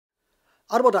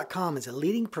Audible.com is a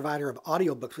leading provider of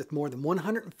audiobooks with more than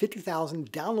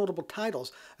 150,000 downloadable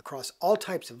titles across all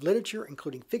types of literature,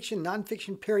 including fiction,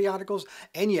 nonfiction, periodicals,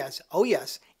 and yes, oh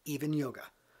yes, even yoga.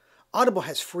 Audible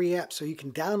has free apps so you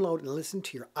can download and listen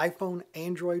to your iPhone,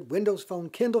 Android, Windows Phone,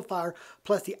 Kindle Fire,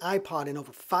 plus the iPod and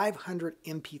over 500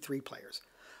 MP3 players.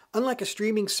 Unlike a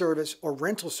streaming service or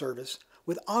rental service,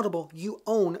 with Audible, you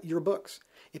own your books.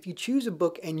 If you choose a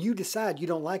book and you decide you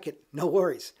don't like it, no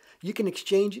worries. You can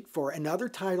exchange it for another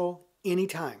title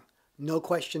anytime. No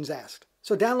questions asked.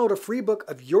 So download a free book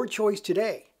of your choice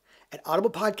today at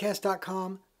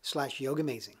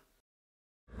audiblepodcast.com/yogamazing.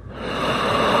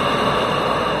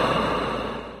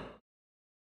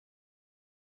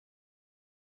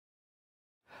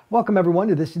 Welcome everyone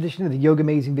to this edition of the Yoga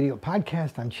Amazing Video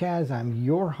Podcast. I'm Chaz, I'm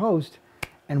your host,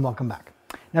 and welcome back.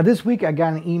 Now this week I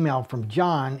got an email from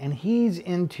John, and he's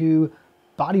into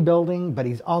bodybuilding, but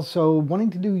he's also wanting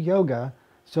to do yoga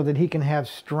so that he can have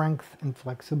strength and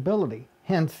flexibility.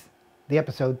 Hence the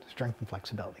episode, Strength and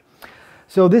Flexibility.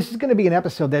 So this is going to be an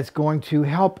episode that's going to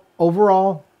help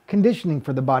overall conditioning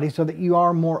for the body so that you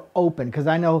are more open. Because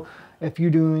I know if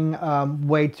you're doing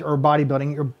weights or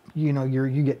bodybuilding,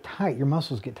 you get tight, your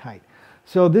muscles get tight.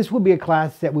 So this will be a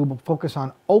class that we will focus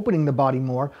on opening the body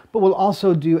more, but we'll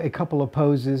also do a couple of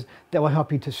poses that will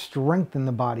help you to strengthen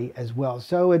the body as well.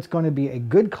 So it's going to be a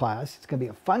good class. It's going to be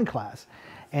a fun class.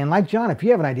 And like John, if you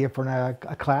have an idea for a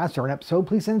class or an episode,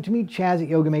 please send it to me,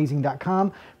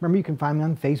 chaz@yogamazing.com. Remember, you can find me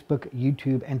on Facebook,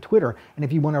 YouTube, and Twitter. And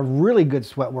if you want a really good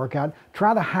sweat workout,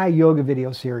 try the high yoga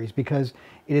video series because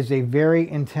it is a very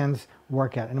intense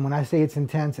workout. And when I say it's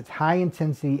intense, it's high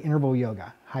intensity interval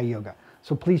yoga, high yoga.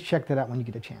 So please check that out when you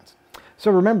get a chance. So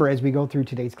remember, as we go through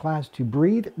today's class, to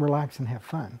breathe, relax, and have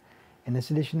fun in this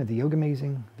edition of the Yoga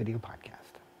Amazing Video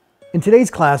Podcast. In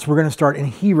today's class, we're going to start in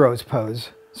Hero's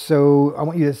Pose. So I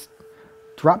want you to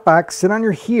drop back, sit on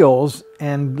your heels,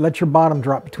 and let your bottom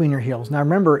drop between your heels. Now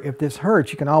remember, if this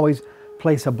hurts, you can always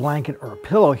place a blanket or a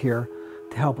pillow here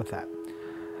to help with that.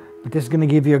 But this is going to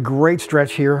give you a great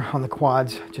stretch here on the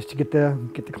quads just to get the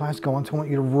class going. So I want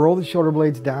you to roll the shoulder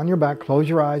blades down your back, close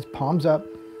your eyes, palms up.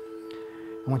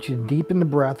 I want you to deepen the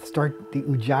breath. Start the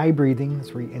Ujjayi breathing.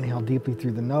 That's where you inhale deeply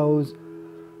through the nose,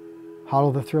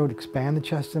 hollow the throat, expand the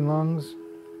chest and lungs,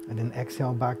 and then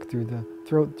exhale back through the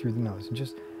throat, through the nose. And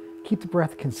just keep the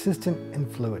breath consistent and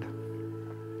fluid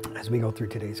as we go through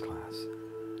today's class.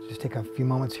 Just take a few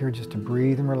moments here just to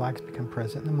breathe and relax, become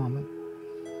present in the moment.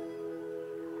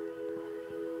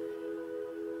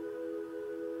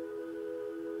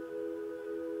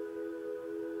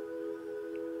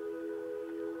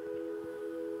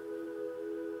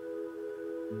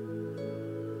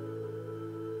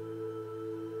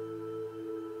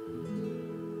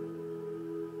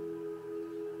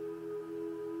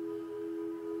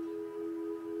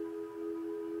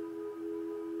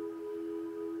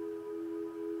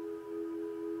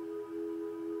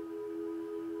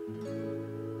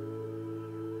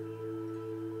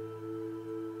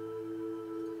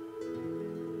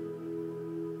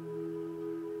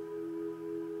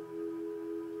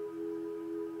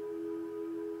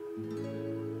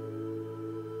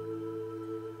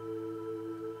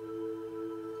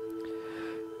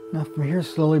 Now from here,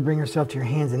 slowly bring yourself to your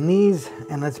hands and knees,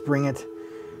 and let's bring it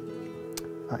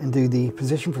into the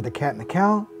position for the cat and the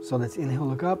cow. So let's inhale,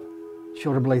 look up,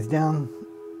 shoulder blades down,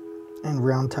 and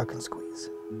round tuck and squeeze.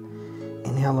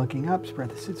 Inhale, looking up, spread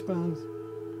the sits bones.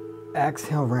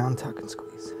 Exhale, round tuck and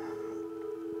squeeze.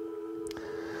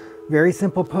 Very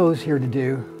simple pose here to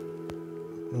do.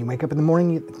 When you wake up in the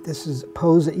morning, this is a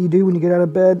pose that you do when you get out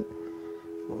of bed.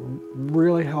 It will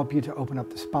really help you to open up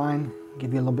the spine,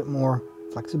 give you a little bit more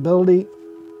flexibility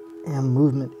and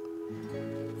movement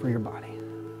for your body.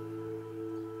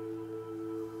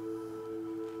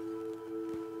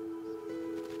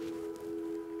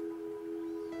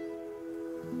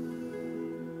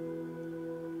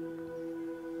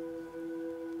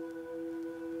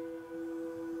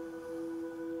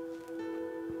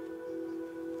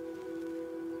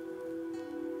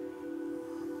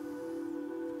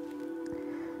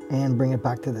 And bring it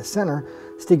back to the center.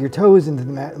 Stick your toes into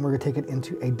the mat, and we're going to take it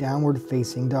into a downward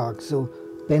facing dog. So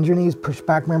bend your knees, push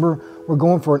back. Remember, we're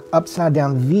going for an upside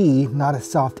down V, not a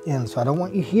soft N. So I don't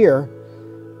want you here.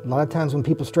 A lot of times when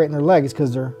people straighten their legs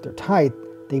because they're tight,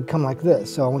 they come like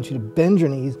this. So I want you to bend your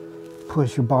knees,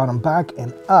 push your bottom back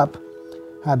and up.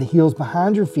 Have the heels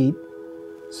behind your feet.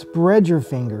 Spread your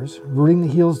fingers, rooting the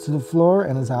heels to the floor.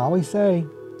 And as I always say,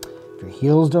 if your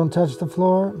heels don't touch the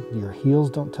floor, your heels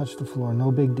don't touch the floor.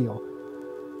 No big deal.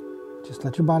 Just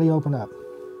let your body open up.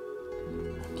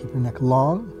 Keep your neck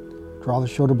long. Draw the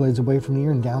shoulder blades away from the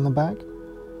ear and down the back.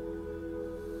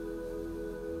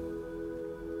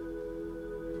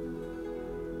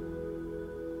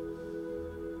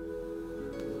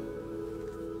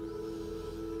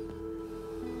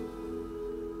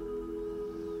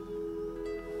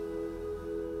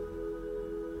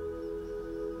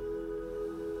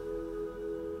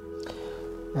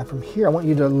 Now from here, I want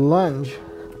you to lunge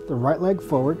the right leg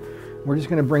forward. We're just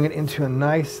going to bring it into a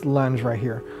nice lunge right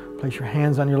here. Place your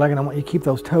hands on your leg, and I want you to keep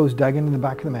those toes dug into the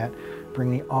back of the mat. Bring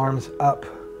the arms up,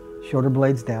 shoulder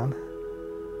blades down.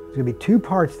 There's going to be two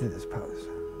parts to this pose.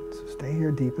 So stay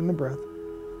here, deep in the breath.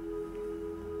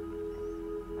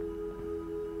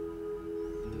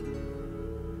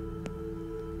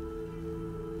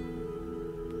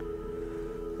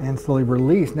 And slowly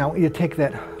release. Now I want you to take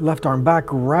that left arm back,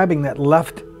 grabbing that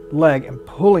left leg and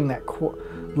pulling that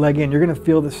leg in. You're going to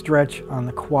feel the stretch on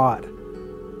the quad.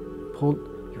 Pull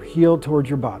your heel towards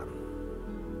your bottom.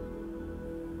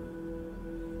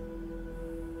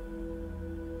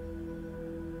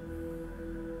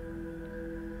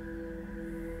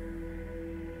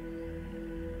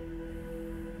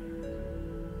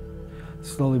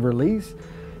 Slowly release.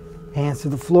 Hands to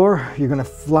the floor. You're going to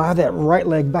fly that right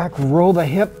leg back, roll the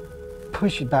hip,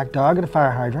 push it back, dog at a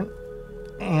fire hydrant,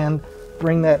 and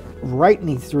bring that right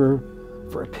knee through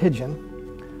for a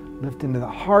pigeon. Lift into the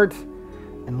heart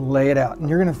and lay it out. And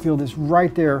you're going to feel this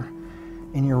right there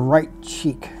in your right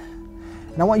cheek.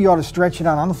 And I want you all to stretch it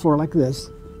out on the floor like this.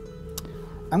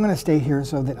 I'm going to stay here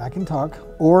so that I can talk,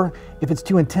 or if it's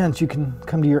too intense, you can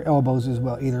come to your elbows as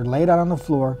well. Either lay it out on the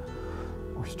floor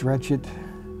or stretch it,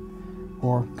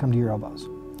 or come to your elbows.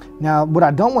 Now, what I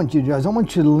don't want you to do is I don't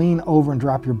want you to lean over and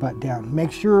drop your butt down.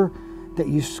 Make sure that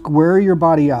you square your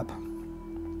body up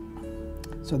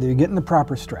so that you're getting the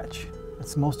proper stretch.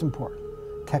 That's the most important.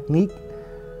 Technique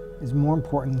is more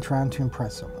important than trying to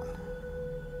impress someone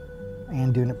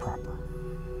and doing it proper.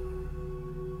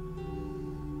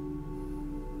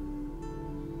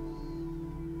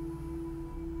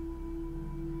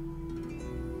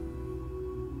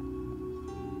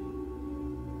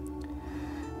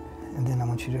 And then I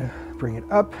want you to bring it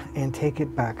up and take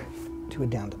it back to a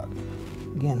down dog.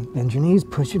 Again, bend your knees,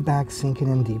 push it back, sink it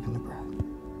in deep in the breath.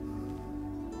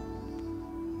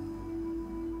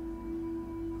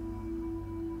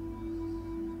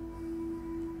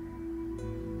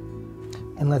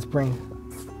 And let's bring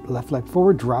left leg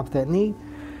forward, drop that knee,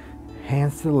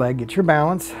 hands to the leg, get your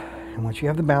balance. And once you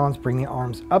have the balance, bring the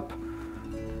arms up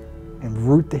and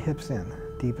root the hips in,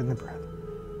 deep in the breath.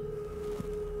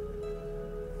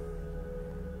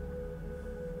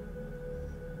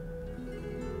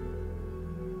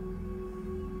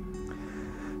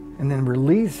 And then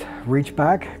release, reach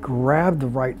back, grab the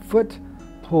right foot,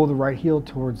 pull the right heel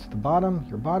towards the bottom,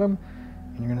 your bottom,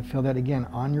 and you're gonna feel that again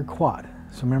on your quad.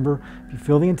 So remember, if you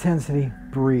feel the intensity,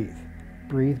 breathe,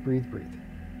 breathe, breathe, breathe.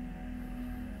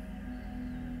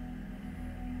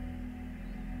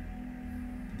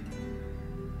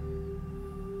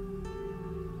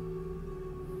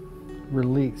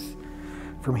 Release.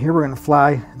 From here, we're gonna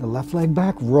fly the left leg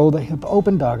back, roll the hip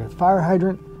open, dog at fire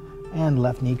hydrant, and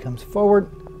left knee comes forward.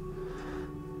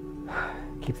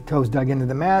 Keep the toes dug into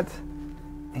the mat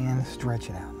and stretch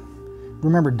it out.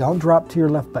 Remember, don't drop to your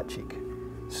left butt cheek.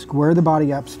 Square the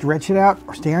body up, stretch it out,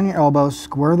 or stay on your elbows,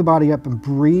 square the body up and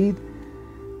breathe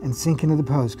and sink into the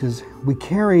pose, because we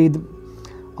carried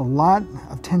a lot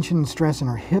of tension and stress in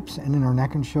our hips and in our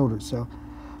neck and shoulders. So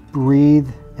breathe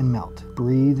and melt,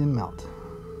 breathe and melt.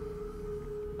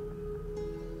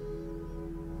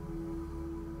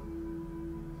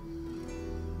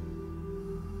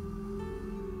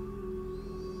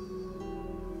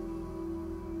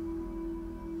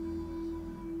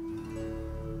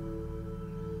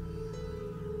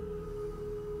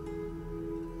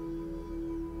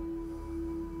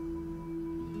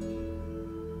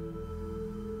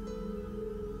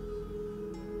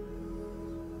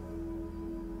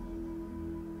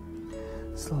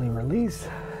 Slowly release,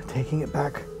 taking it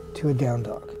back to a down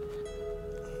dog.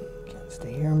 Again,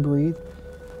 stay here and breathe.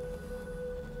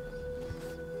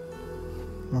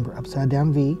 Remember, upside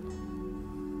down V.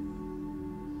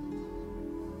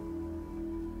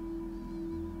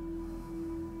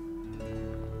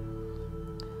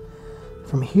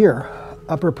 From here,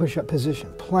 upper push-up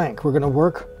position, plank. We're going to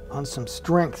work on some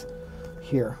strength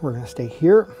here. We're going to stay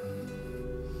here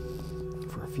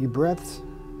for a few breaths.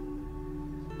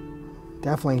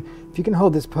 Definitely, if you can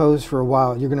hold this pose for a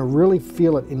while, you're going to really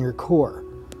feel it in your core.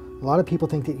 A lot of people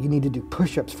think that you need to do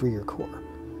push-ups for your core,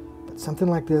 but something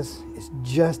like this is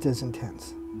just as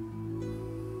intense.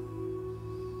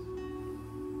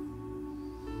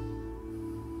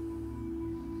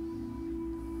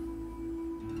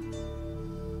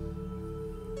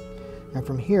 And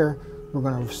from here, we're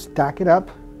going to stack it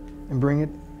up and bring it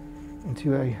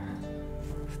into a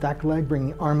stacked leg.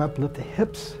 Bring the arm up, lift the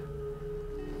hips.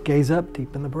 Gaze up,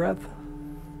 deep in the breath.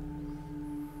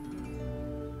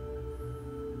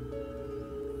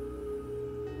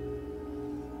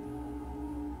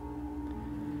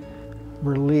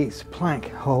 release,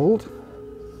 plank, hold.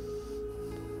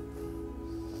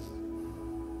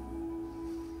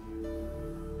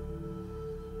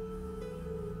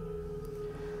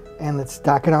 And let's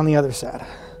stack it on the other side.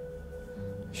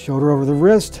 Shoulder over the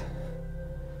wrist,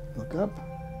 look up,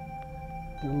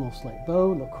 do a little slight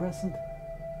bow, a little crescent,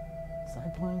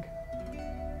 side plank.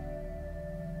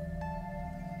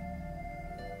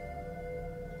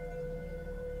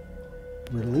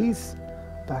 Release,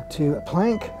 back to a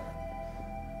plank,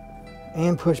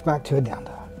 and push back to a down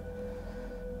dog.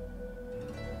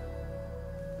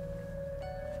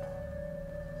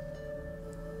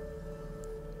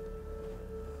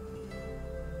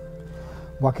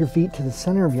 Walk your feet to the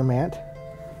center of your mat.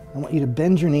 I want you to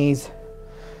bend your knees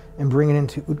and bring it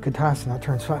into Utkatasana,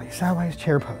 turn slightly sideways,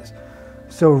 chair pose.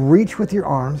 So reach with your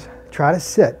arms, try to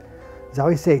sit. As I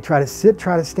always say, try to sit,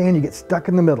 try to stand, you get stuck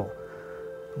in the middle.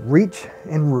 Reach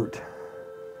and root.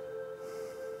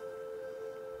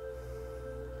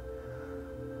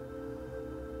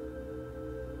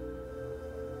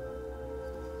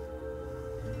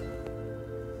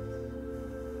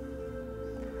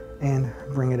 And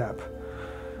bring it up.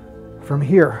 From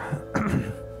here,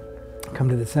 come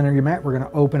to the center of your mat. We're going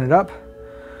to open it up.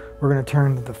 We're going to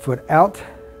turn the foot out.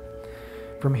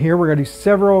 From here, we're going to do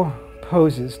several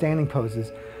poses, standing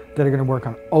poses, that are going to work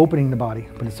on opening the body,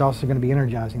 but it's also going to be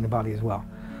energizing the body as well.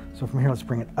 So from here, let's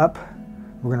bring it up.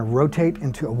 We're going to rotate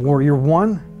into a warrior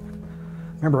one.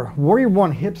 Remember, warrior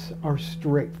one, hips are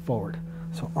straight forward.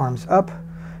 So arms up,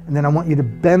 and then I want you to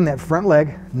bend that front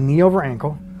leg, knee over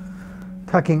ankle,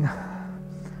 tucking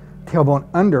tailbone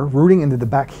under, rooting into the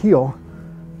back heel,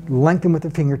 lengthen with the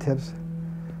fingertips,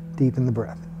 deepen the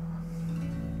breath.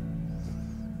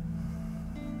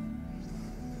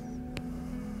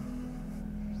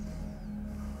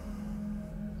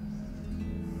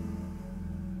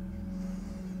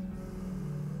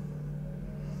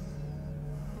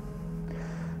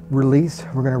 Release,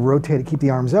 we're going to rotate it, keep the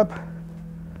arms up.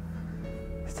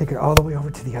 Let's take it all the way over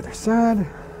to the other side.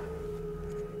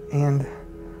 And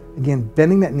again,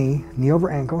 bending that knee, knee over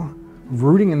ankle,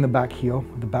 rooting in the back heel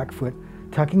with the back foot,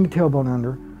 tucking the tailbone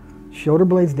under, shoulder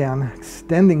blades down,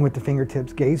 extending with the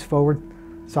fingertips, gaze forward,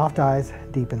 soft eyes,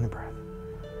 deepen the breath.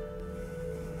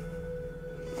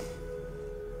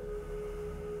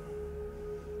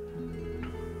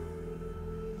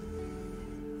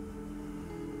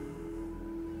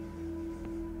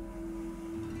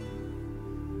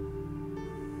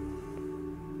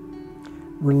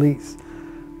 Release.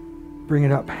 Bring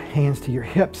it up, hands to your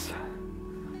hips.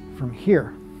 From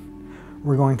here,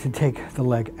 we're going to take the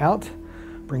leg out,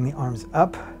 bring the arms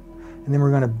up, and then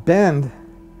we're going to bend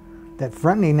that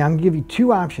front knee. Now I'm going to give you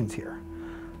two options here.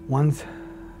 One's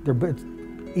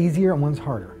easier and one's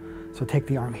harder. So take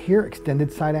the arm here,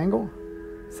 extended side angle,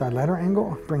 side lateral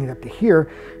angle, bring it up to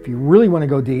here. If you really want to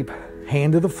go deep,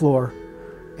 hand to the floor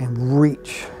and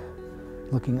reach.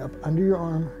 Looking up under your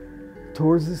arm,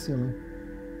 towards the ceiling,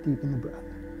 deepen the breath.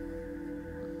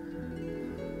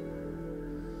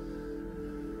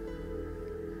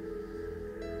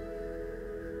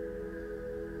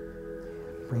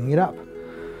 Bring it up.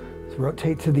 Let's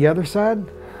rotate to the other side.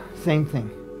 Same thing.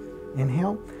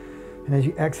 Inhale. And as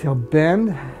you exhale,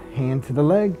 bend, hand to the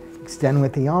leg, extend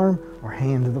with the arm, or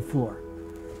hand to the floor.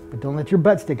 But don't let your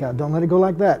butt stick out. Don't let it go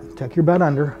like that. Tuck your butt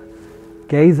under.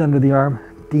 Gaze under the arm.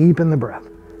 Deepen the breath.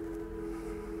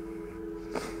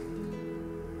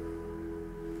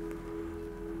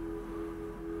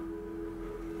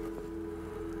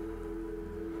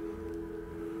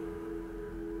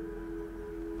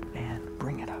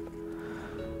 Bring it up.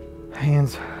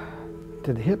 Hands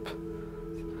to the hip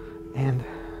and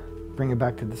bring it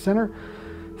back to the center.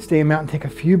 Stay in mountain, take a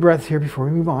few breaths here before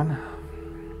we move on.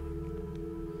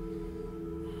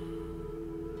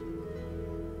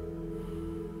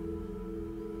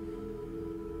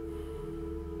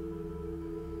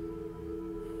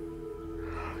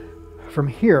 From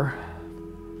here,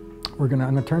 I'm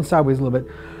gonna turn sideways a little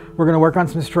bit. We're gonna work on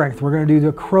some strength. We're gonna do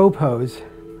the crow pose,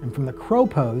 and from the crow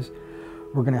pose,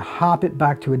 we're going to hop it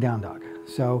back to a down dog.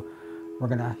 So we're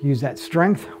going to use that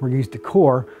strength, we're going to use the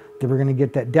core, then we're going to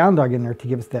get that down dog in there to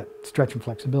give us that stretch and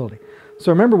flexibility.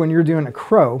 So remember when you're doing a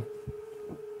crow,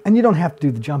 and you don't have to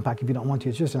do the jump back if you don't want to,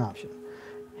 it's just an option.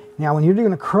 Now when you're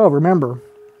doing a crow, remember,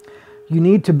 you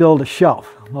need to build a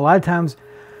shelf. A lot of times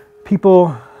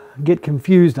people get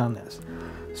confused on this.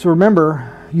 So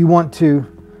remember, you want to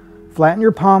flatten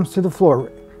your palms to the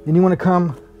floor, then you want to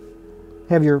come,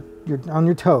 have your on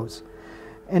your toes.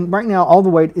 And right now, all the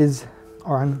weight is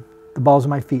on the balls of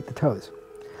my feet, the toes.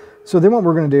 So then what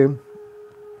we're going to do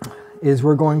is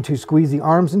we're going to squeeze the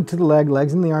arms into the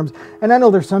legs in the arms. And I know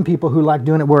there's some people who like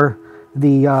doing it where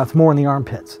it's more in the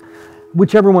armpits.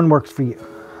 Whichever one works for you.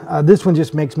 This one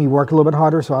just makes me work a little bit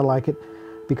harder, so I like it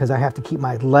because I have to keep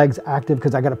my legs active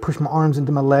because I got to push my arms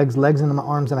into my legs into my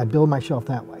arms, and I build myself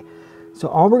that way. So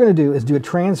all we're going to do is do a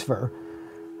transfer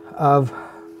of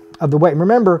the weight.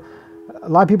 Remember, a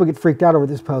lot of people get freaked out over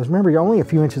this pose. Remember, you're only a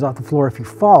few inches off the floor. If you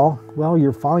fall, well,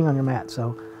 you're falling on your mat.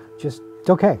 So just, it's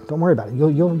okay. Don't worry about it.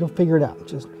 You'll figure it out.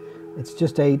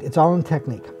 It's all in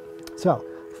technique. So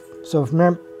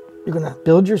remember, you're going to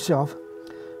build yourself,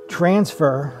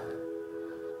 transfer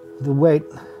the weight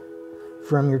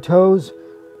from your toes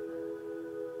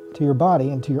to your body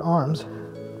and to your arms,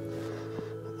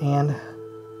 and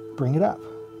bring it up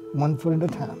 1 foot at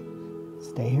a time.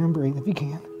 Stay here and breathe if you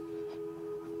can.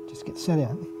 Just get set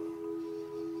in.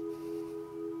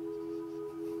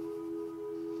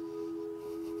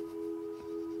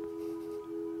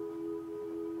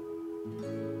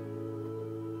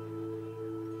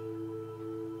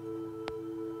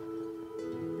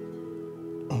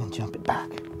 And jump it back.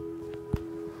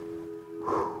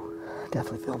 Whew.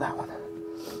 Definitely feel that one.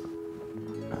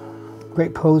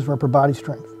 Great pose for upper body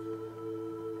strength.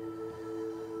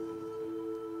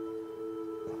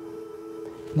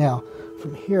 Now,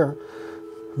 from here,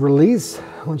 release.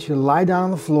 I want you to lie down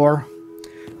on the floor.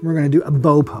 We're going to do a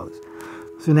bow pose.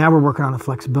 So now we're working on the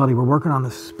flexibility. We're working on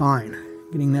the spine.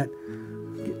 Getting that,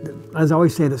 as I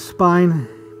always say, the spine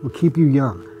will keep you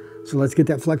young. So let's get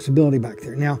that flexibility back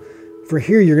there. Now, for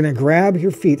here, you're going to grab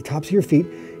your feet, the tops of your feet.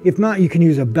 If not, you can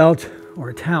use a belt or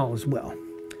a towel as well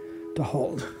to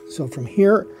hold. So from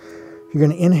here, you're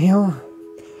going to inhale.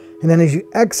 And then as you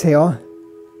exhale,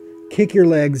 kick your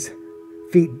legs,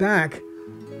 feet back,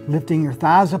 lifting your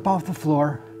thighs up off the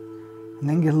floor, and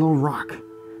then get a little rock.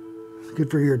 It's good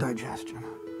for your digestion.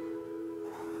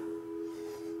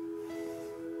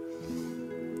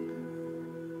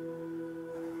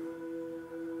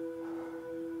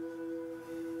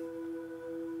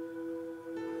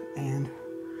 And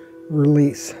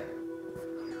release.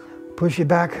 Push it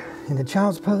back into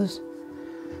child's pose,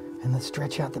 and let's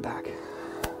stretch out the back.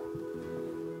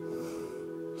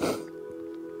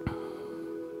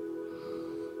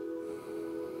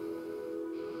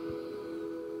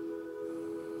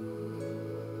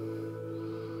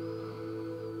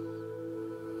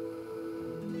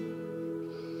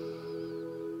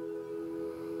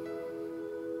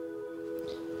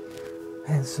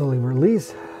 And slowly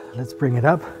release. Let's bring it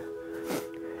up.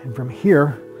 And from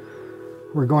here,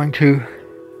 we're going to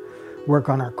work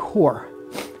on our core.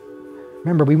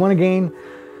 Remember, we want to gain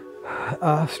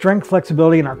strength,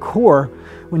 flexibility in our core.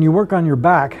 When you work on your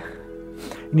back,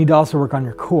 you need to also work on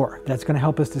your core. That's going to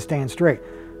help us to stand straight.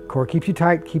 Core keeps you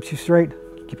tight, keeps you straight,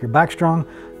 keep your back strong.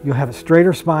 You'll have a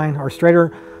straighter spine or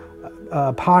straighter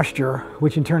posture,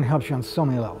 which in turn helps you on so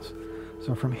many levels.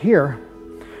 So from here,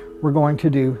 we're going to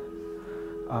do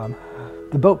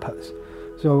the boat pose.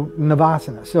 So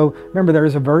Navasana. So remember, there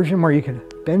is a version where you can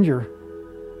bend your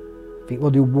feet. We'll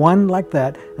do one like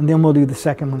that, and then we'll do the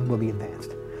second one will be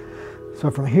advanced. So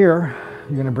from here,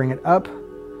 you're going to bring it up,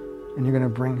 and you're going to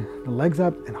bring the legs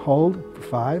up and hold for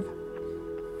 5,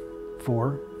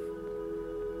 4,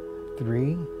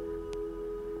 3,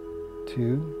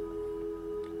 2,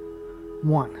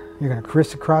 1. You're going to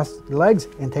crisscross your legs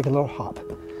and take a little hop.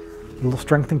 A little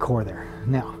strength and core there.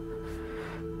 Now,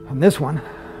 on this one,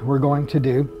 we're going to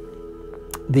do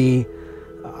the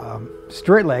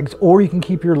straight legs, or you can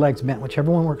keep your legs bent, whichever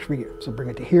one works for you. So bring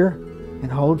it to here and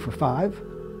hold for 5,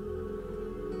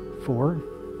 4,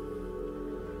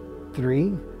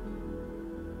 3,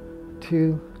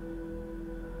 2,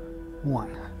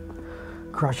 1.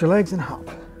 Cross your legs and hop.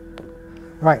 All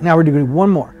right, now we're doing one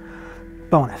more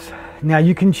bonus. Now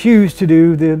you can choose to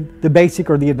do the basic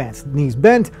or the advanced, knees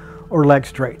bent or legs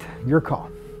straight, your call.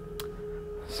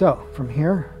 So from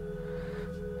here,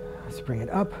 let's bring it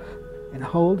up and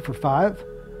hold for 5,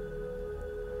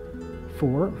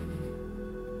 4,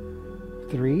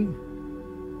 3,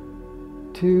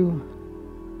 2,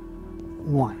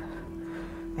 1.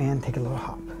 And take a little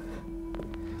hop.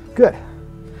 Good.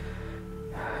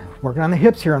 Working on the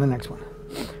hips here on the next one.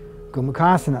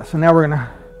 Gomukhasana. So now we're going to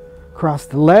cross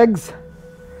the legs,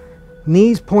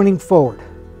 knees pointing forward.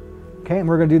 Okay, and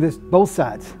we're going to do this both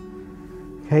sides.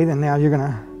 Okay, then now you're going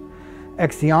to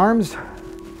X the arms,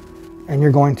 and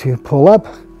you're going to pull up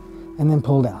and then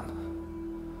pull down.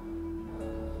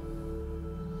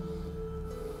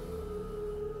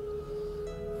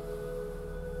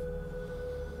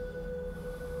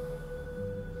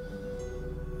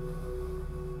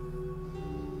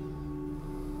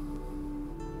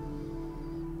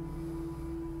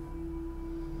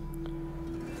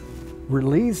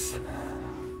 Release,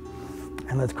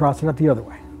 and let's cross it up the other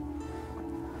way.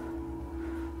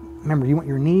 Remember, you want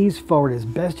your knees forward as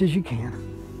best as you can.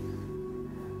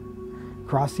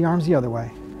 Cross the arms the other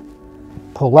way.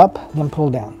 Pull up, then pull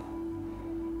down.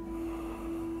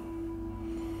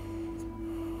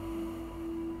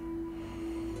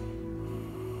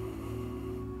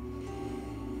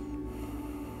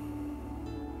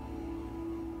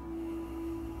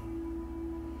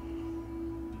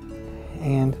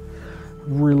 And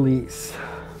release.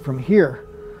 From here,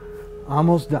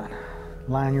 almost done.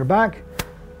 Lie on your back.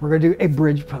 We're going to do a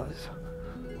bridge pose.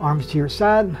 Arms to your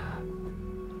side.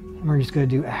 And we're just going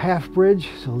to do a half bridge.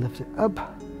 So lift it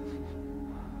up.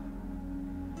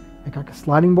 Make like a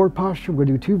sliding board posture. We're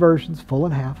going to do two versions, full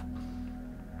and half.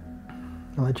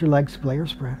 And let your legs splay or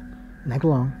spread. Neck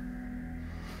long.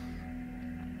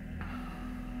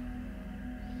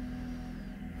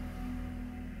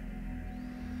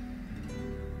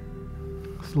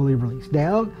 Slowly release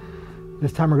down.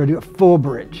 This time we're going to do a full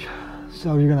bridge.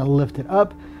 So you're going to lift it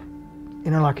up,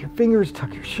 interlock your fingers,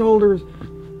 tuck your shoulders,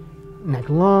 neck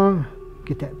long,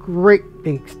 get that great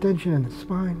big extension in the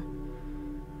spine.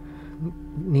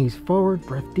 Knees forward,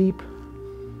 breath deep.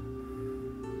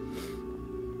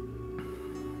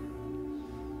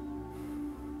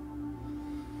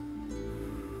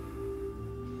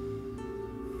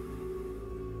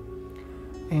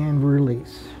 And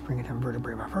release. Bring it down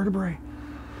vertebrae by vertebrae.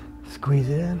 Squeeze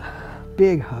it in.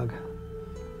 Big hug.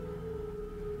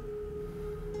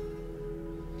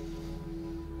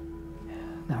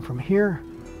 Now from here,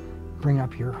 bring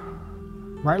up your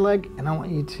right leg, and I want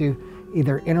you to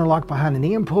either interlock behind the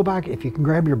knee and pull back. If you can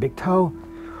grab your big toe,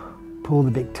 pull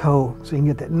the big toe so you can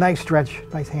get that nice stretch,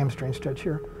 nice hamstring stretch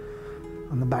here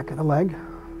on the back of the leg.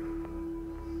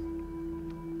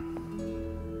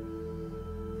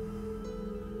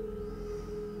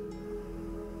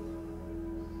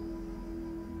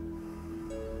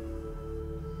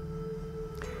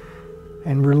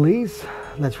 And release.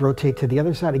 Let's rotate to the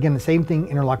other side. Again, the same thing,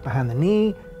 interlock behind the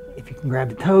knee. If you can grab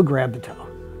the toe, grab the toe.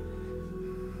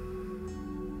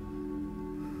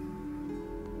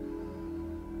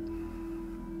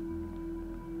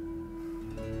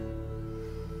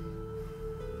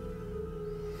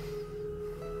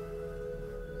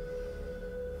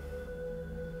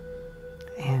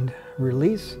 And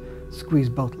release. Squeeze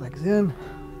both legs in.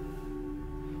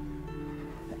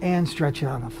 And stretch it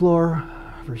on the floor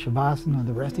for Shavasana,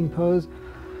 the resting pose.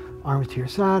 Arms to your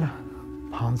side,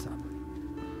 palms up.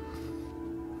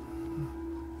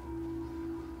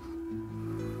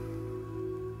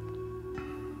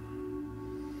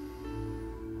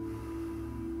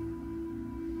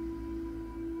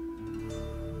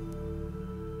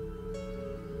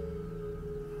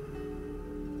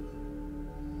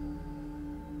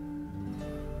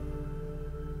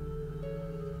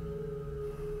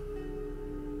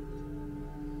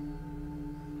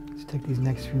 Take these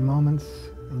next few moments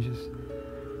and just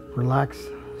relax,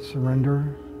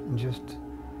 surrender, and just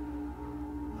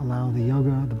allow the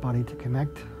yoga, the body to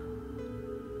connect,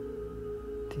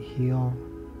 to heal,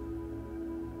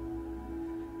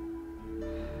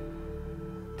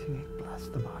 to bless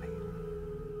the body.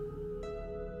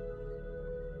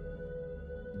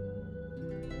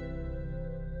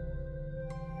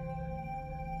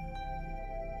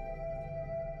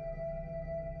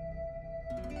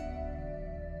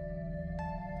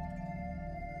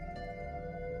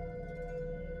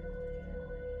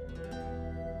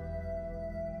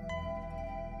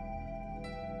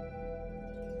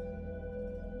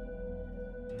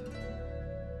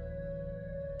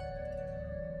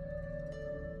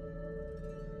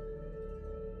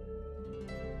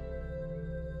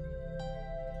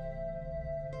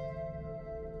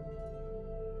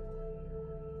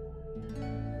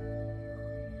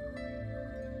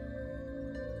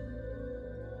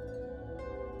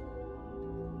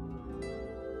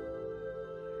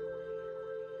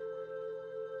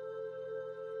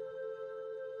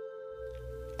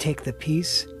 Take the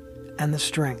peace and the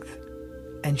strength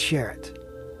and share it.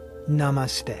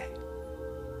 Namaste.